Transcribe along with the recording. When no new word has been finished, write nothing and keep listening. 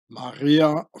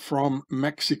Maria from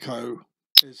Mexico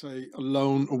is a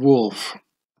lone wolf,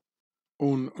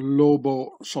 un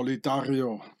lobo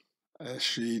solitario, as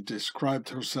she described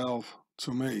herself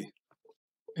to me.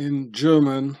 In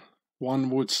German, one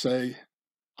would say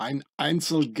ein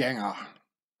Einzelgänger.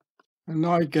 And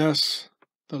I guess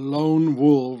the lone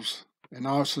wolves in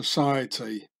our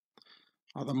society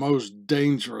are the most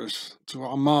dangerous to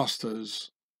our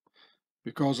masters,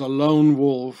 because a lone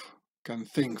wolf can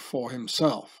think for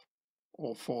himself,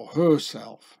 or for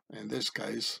herself in this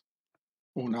case,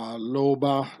 una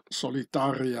loba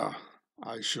solitaria,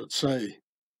 I should say,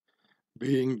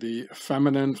 being the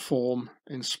feminine form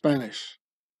in Spanish.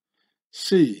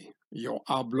 Sí, yo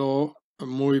hablo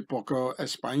muy poco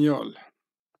español.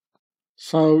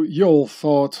 So you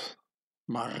thought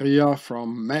Maria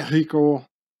from Mexico,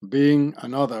 being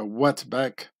another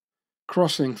wetback,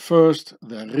 crossing first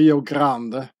the Rio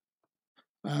Grande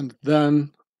and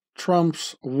then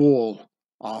Trump's wall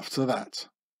after that.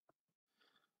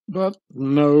 But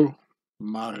no,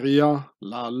 Maria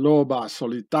la Loba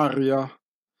Solitaria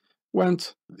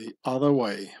went the other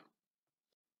way.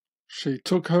 She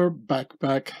took her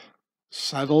backpack,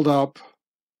 saddled up,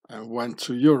 and went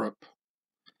to Europe,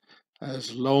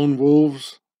 as lone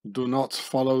wolves do not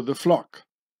follow the flock,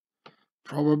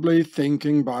 probably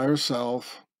thinking by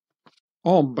herself,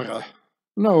 hombre,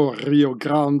 no Rio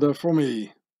Grande for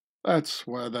me. That's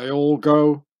where they all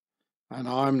go, and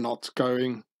I'm not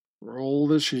going where all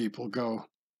the sheep will go.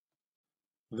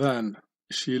 Then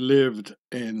she lived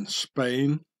in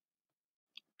Spain.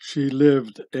 She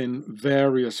lived in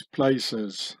various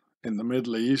places in the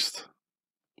Middle East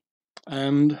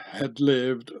and had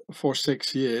lived for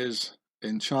 6 years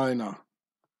in China.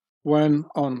 When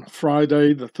on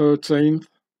Friday the 13th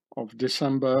of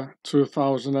December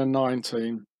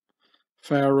 2019,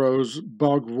 Pharaoh's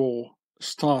bug war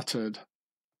started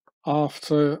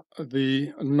after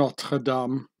the Notre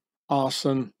Dame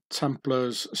arson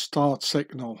Templars start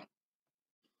signal.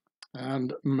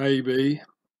 And maybe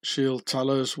she'll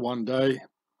tell us one day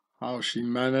how she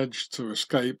managed to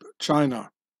escape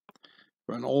China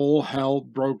when all hell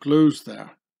broke loose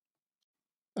there,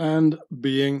 and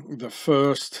being the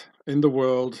first in the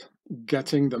world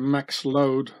getting the max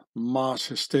load mass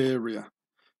hysteria,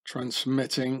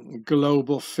 transmitting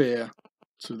global fear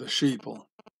to the sheeple.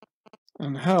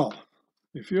 And hell,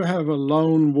 if you have a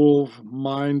lone wolf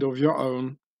mind of your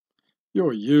own,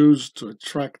 you're used to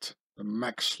attract the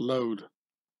max load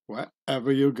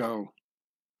wherever you go.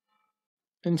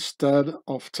 Instead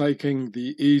of taking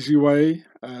the easy way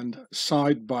and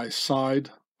side by side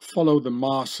follow the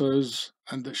masses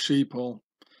and the sheeple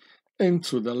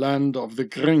into the land of the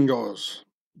gringos,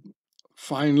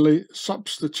 finally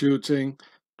substituting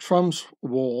Trump's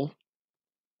wall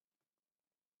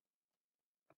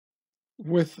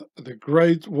with the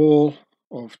Great Wall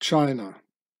of China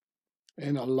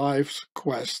in a life's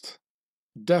quest,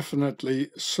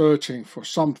 definitely searching for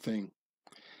something,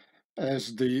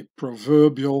 as the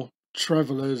proverbial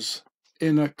traveler's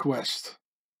inner quest.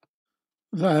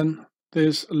 Then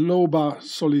this Loba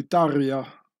Solitaria,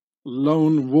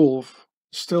 lone wolf,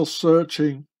 still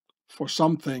searching for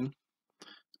something,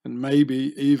 and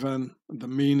maybe even the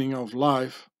meaning of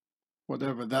life,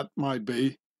 whatever that might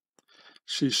be,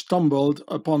 she stumbled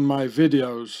upon my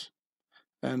videos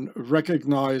and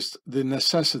recognized the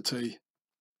necessity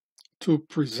to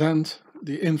present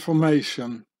the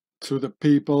information to the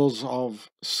peoples of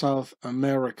South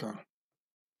America,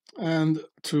 and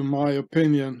to my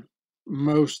opinion,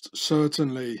 most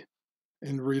certainly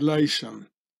in relation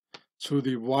to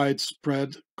the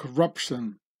widespread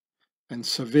corruption and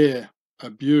severe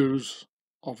abuse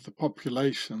of the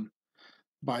population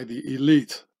by the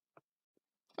elite,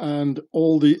 and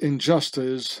all the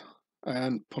injustice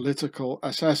and political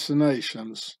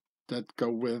assassinations that go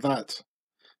with that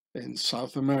in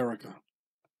South America.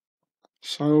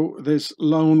 So this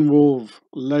lone wolf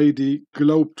lady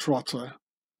globetrotter,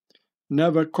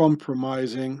 never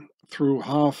compromising through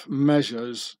half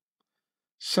measures,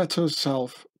 set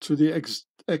herself to the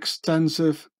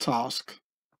extensive task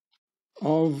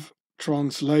of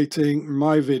translating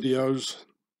my videos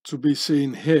to be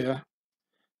seen here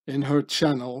in her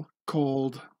channel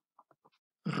called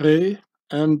Re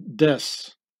and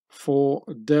Des, for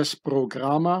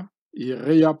Desprograma y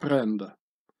Reaprende,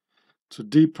 to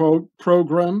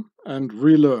deprogram and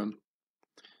relearn,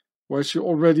 where she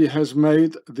already has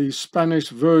made the Spanish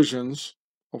versions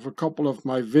of a couple of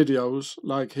my videos,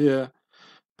 like here,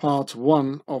 part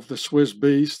 1 of the Swiss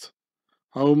Beast,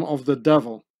 Home of the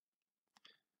Devil.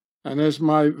 And as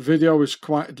my video is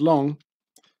quite long,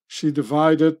 she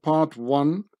divided part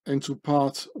 1 into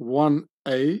part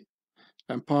 1a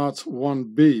and part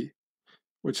 1b,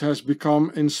 which has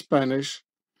become in Spanish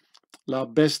La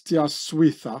Bestia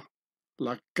Suiza,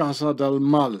 La Casa del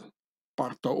Mal,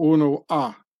 parte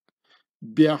 1a,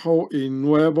 Viejo y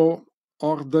Nuevo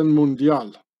Orden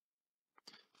Mundial.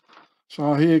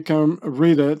 So here you can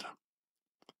read it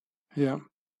here.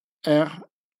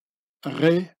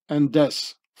 Re and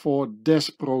des for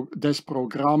des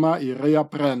programa y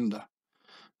reaprende.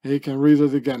 Here you can read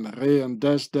it again. Re and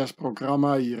des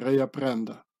programa y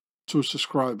reaprende. 2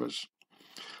 subscribers.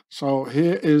 So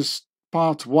here is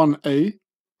part 1a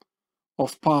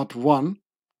of part 1,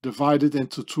 divided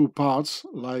into 2 parts,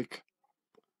 like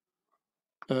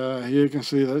here you can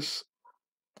see this.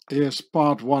 Here's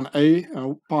part 1a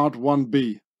and part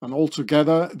 1b, and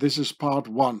altogether this is part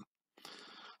 1.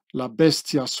 La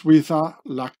Bestia Suiza,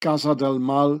 La Casa del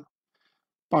Mal,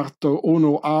 parte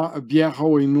 1a,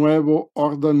 Viejo y Nuevo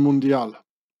Orden Mundial.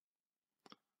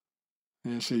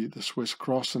 You see the Swiss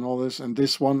cross and all this, and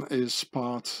this one is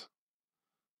part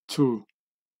 2.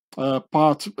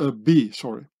 Part B,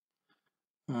 sorry.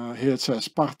 Here it says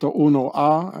parte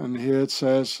 1a, and here it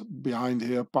says behind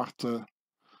here parte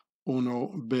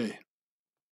 1b.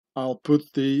 I'll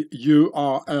put the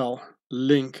URL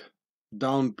link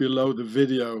down below the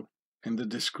video in the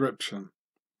description,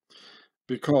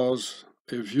 because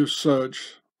if you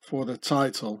search for the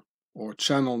title or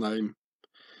channel name,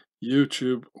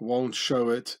 YouTube won't show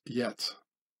it yet.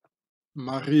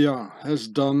 Maria has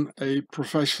done a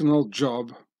professional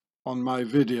job on my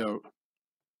video,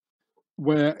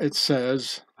 where it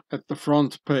says at the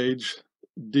front page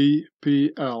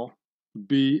DPL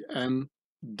BNW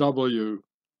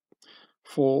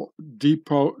for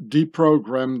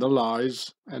deprogram the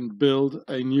lies and build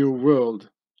a new world.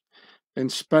 In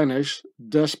Spanish,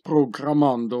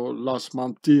 desprogramando las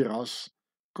mentiras,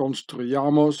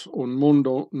 construyamos un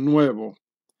mundo nuevo,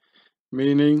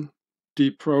 meaning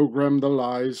deprogram the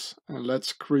lies and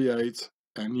let's create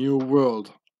a new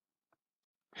world.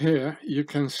 Here you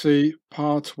can see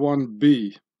part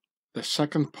 1b, the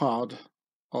second part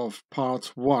of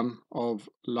part 1 of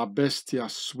La Bestia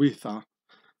Suiza,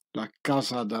 La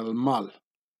Casa del Mal.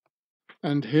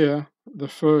 And here the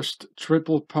first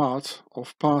triple part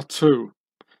of part 2,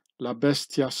 La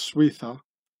Bestia Suiza,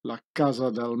 La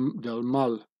Casa del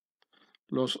Mal,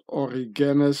 Los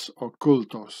Orígenes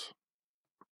Ocultos.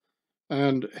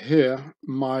 And here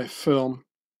my film,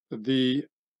 the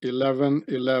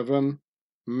 11/11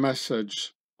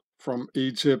 message from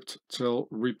Egypt till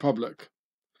Republic,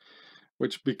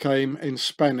 which became in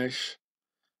Spanish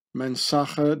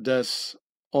Mensaje des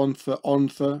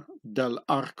 11 del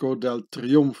Arco del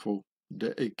Triunfo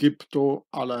de Egipto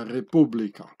a la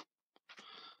República.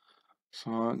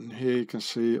 So here you can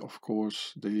see, of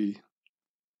course, the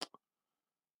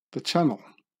channel.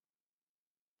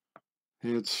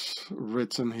 It's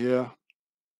written here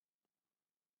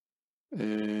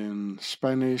in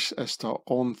Spanish: Esta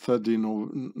 11 de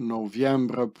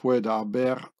noviembre puede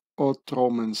haber otro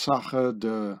mensaje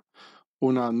de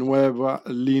una nueva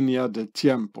línea de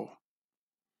tiempo.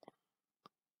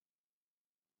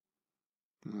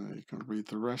 You can read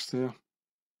the rest here.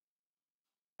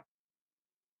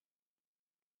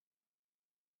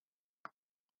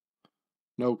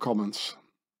 No comments.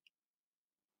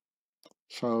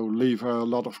 So leave a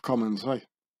lot of comments, eh?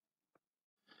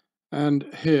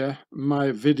 And here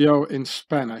my video in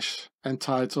Spanish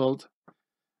entitled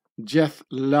 10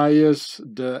 leyes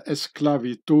de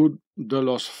esclavitud de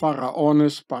los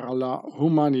faraones para la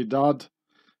humanidad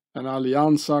en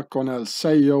alianza con el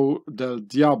sello del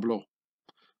diablo,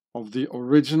 of the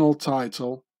original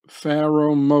title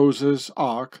Pharaoh Moses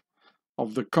Ark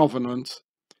of the Covenant,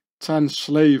 10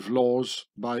 Slave Laws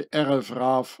by Erev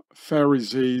Rav,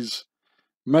 Pharisees,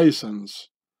 Masons,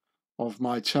 of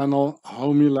my channel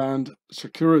Homeland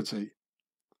Security.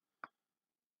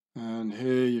 And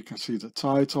here you can see the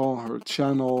title, her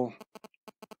channel,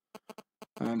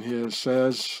 and here it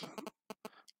says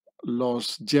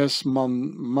Los 10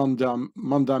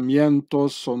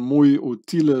 mandamientos son muy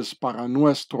útiles para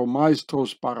nuestros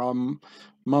maestros para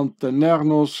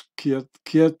mantenernos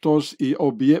quietos y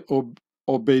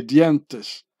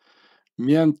obedientes,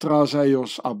 mientras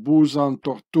ellos abusan,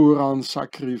 torturan,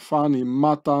 sacrifican y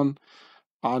matan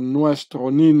a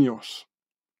nuestros niños,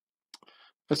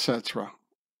 etc.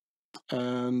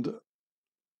 And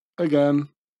again,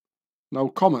 no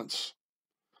comments.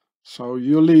 So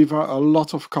you leave her a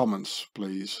lot of comments,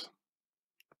 please.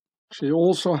 She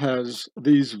also has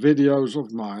these videos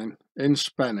of mine in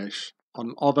Spanish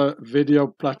on other video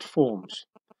platforms,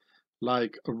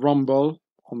 like Rumble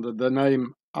under the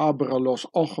name Abre los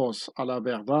ojos a la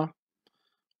verdad,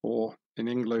 or in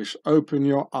English, Open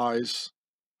Your Eyes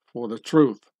for the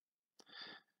truth.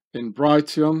 In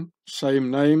Brighton,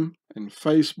 same name. In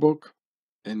Facebook,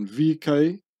 in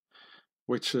VK,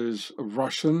 which is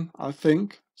Russian, I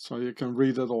think. So you can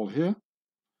read it all here.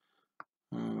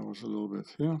 There was a little bit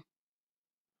here.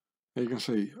 You can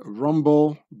see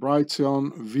Rumble,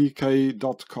 Brighton,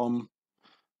 VK.com,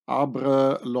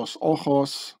 Abre los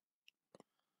ojos,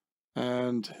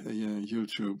 and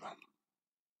YouTube.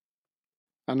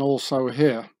 And also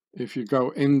here, if you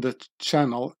go in the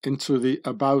channel into the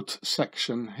About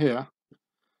section here,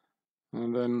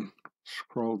 and then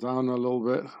scroll down a little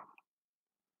bit,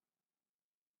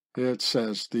 here it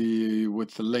says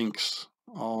with the links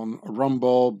on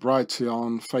Rumble,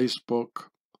 Brighton, Facebook.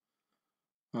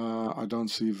 I don't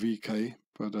see VK,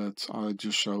 but I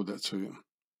just showed it to you.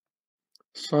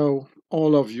 So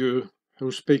all of you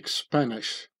who speak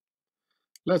Spanish,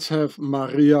 let's have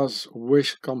Maria's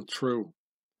wish come true,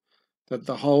 that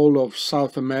the whole of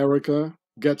South America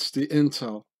gets the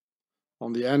intel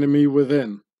on the enemy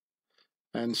within,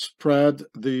 and spread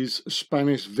these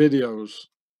Spanish videos,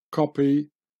 copy,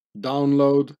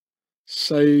 download,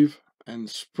 save, and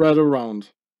spread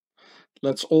around.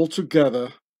 Let's all together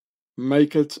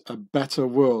make it a better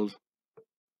world.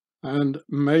 And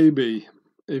maybe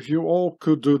if you all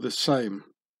could do the same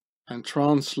and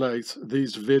translate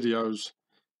these videos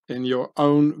in your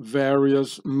own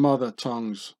various mother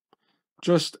tongues,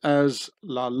 just as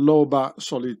La Loba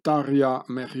Solitaria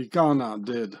Mexicana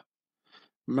did,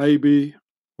 maybe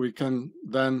we can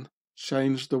then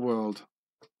change the world.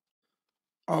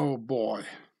 Oh boy,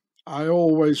 I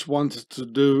always wanted to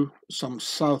do some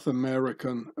South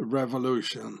American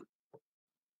revolution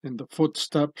in the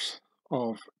footsteps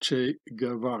of Che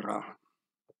Guevara,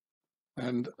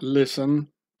 and listen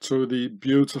to the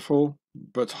beautiful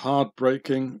but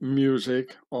heartbreaking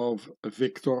music of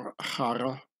Victor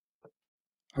Jara,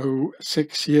 who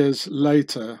 6 years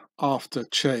later, after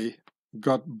Che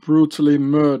got brutally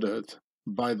murdered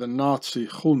by the Nazi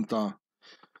junta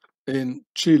in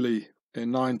Chile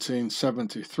in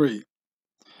 1973,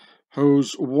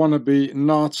 whose wannabe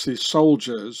Nazi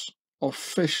soldiers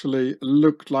officially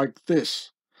looked like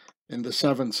this in the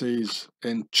 70s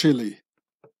in Chile,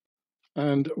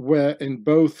 and where in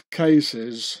both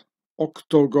cases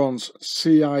Octagon's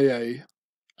CIA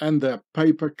and their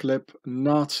paperclip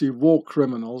Nazi war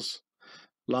criminals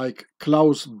like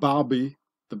Klaus Barbie,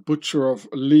 the butcher of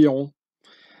Lyon,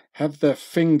 had their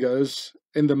fingers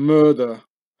in the murder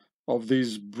of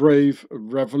these brave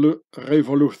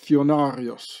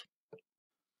revolucionarios.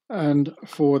 And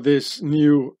for this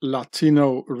new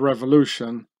Latino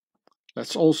revolution,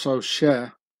 let's also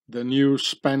share the new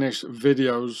Spanish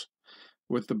videos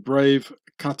with the brave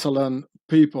Catalan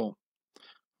people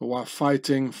who are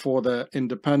fighting for their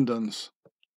independence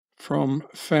from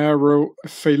Pharaoh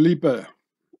Felipe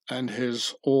and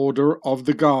his Order of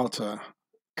the Garter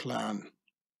clan,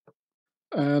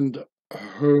 and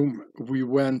whom we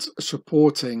went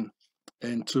supporting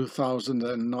in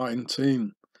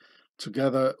 2019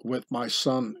 together with my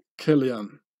son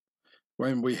Kilian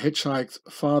when we hitchhiked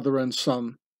father and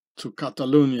son to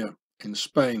Catalonia in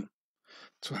Spain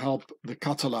to help the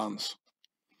Catalans.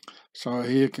 So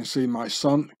here you can see my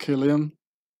son Kilian,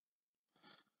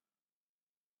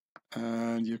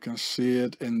 and you can see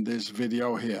it in this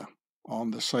video here on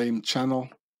the same channel.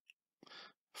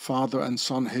 Father and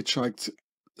son hitchhiked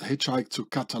to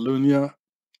Catalonia,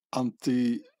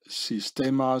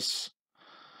 anti-sistemas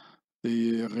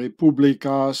de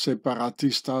República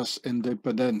Separatistas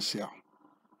Independencia.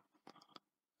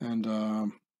 And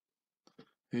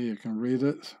here you can read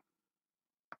it.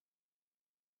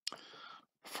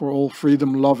 For all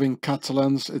freedom-loving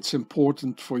Catalans, it's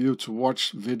important for you to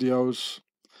watch videos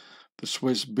The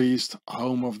Swiss Beast,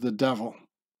 Home of the Devil.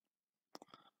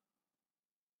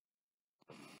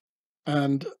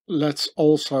 And let's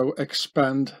also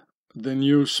expand the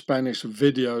new Spanish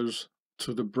videos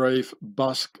to the brave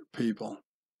Basque people,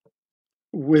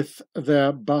 with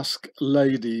their Basque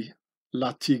lady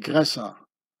La Tigresa,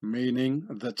 meaning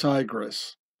the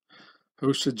tigress,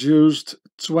 who seduced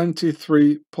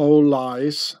 23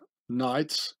 Polish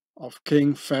knights of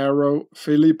King Pharaoh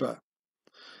Felipe,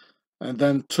 and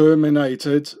then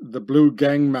terminated the blue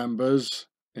gang members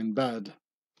in bed.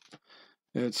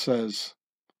 It says,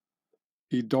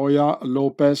 Idoia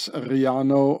Lopez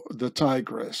Riano the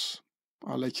Tigress.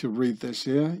 I'll let you read this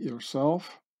here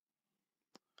yourself.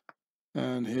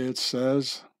 And here it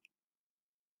says,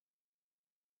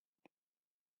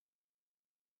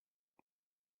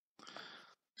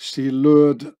 she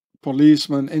lured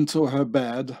policemen into her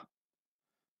bed,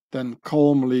 then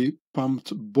calmly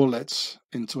pumped bullets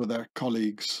into their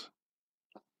colleagues.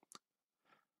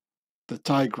 The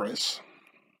Tigress.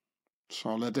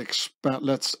 So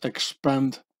let's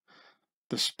expand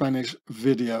the Spanish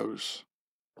videos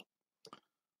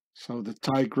so the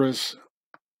tigress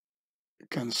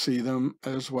can see them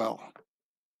as well.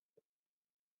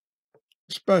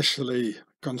 Especially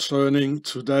concerning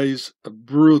today's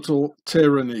brutal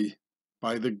tyranny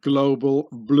by the global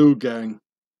blue gang.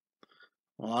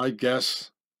 Well, I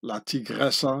guess La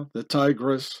Tigresa, the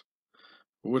tigress,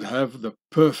 would have the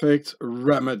perfect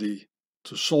remedy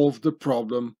to solve the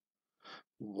problem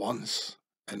once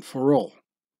and for all.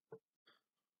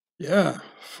 Yeah,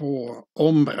 for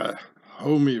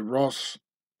homie Ross,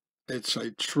 it's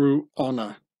a true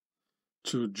honor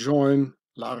to join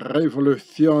La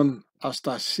Revolución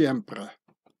hasta siempre.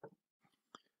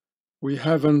 We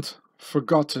haven't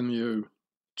forgotten you,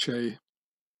 Che.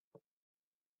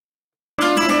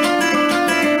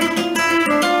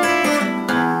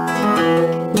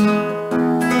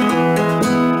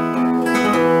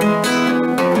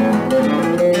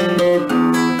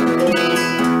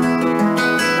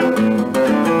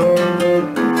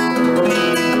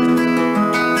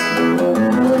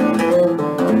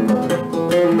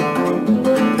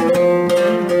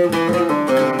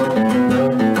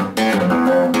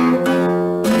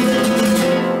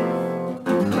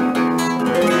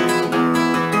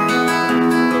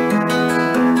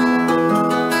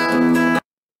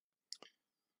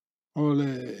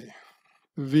 Ole,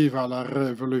 viva la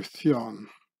revolución.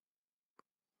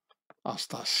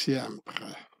 Hasta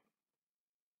siempre.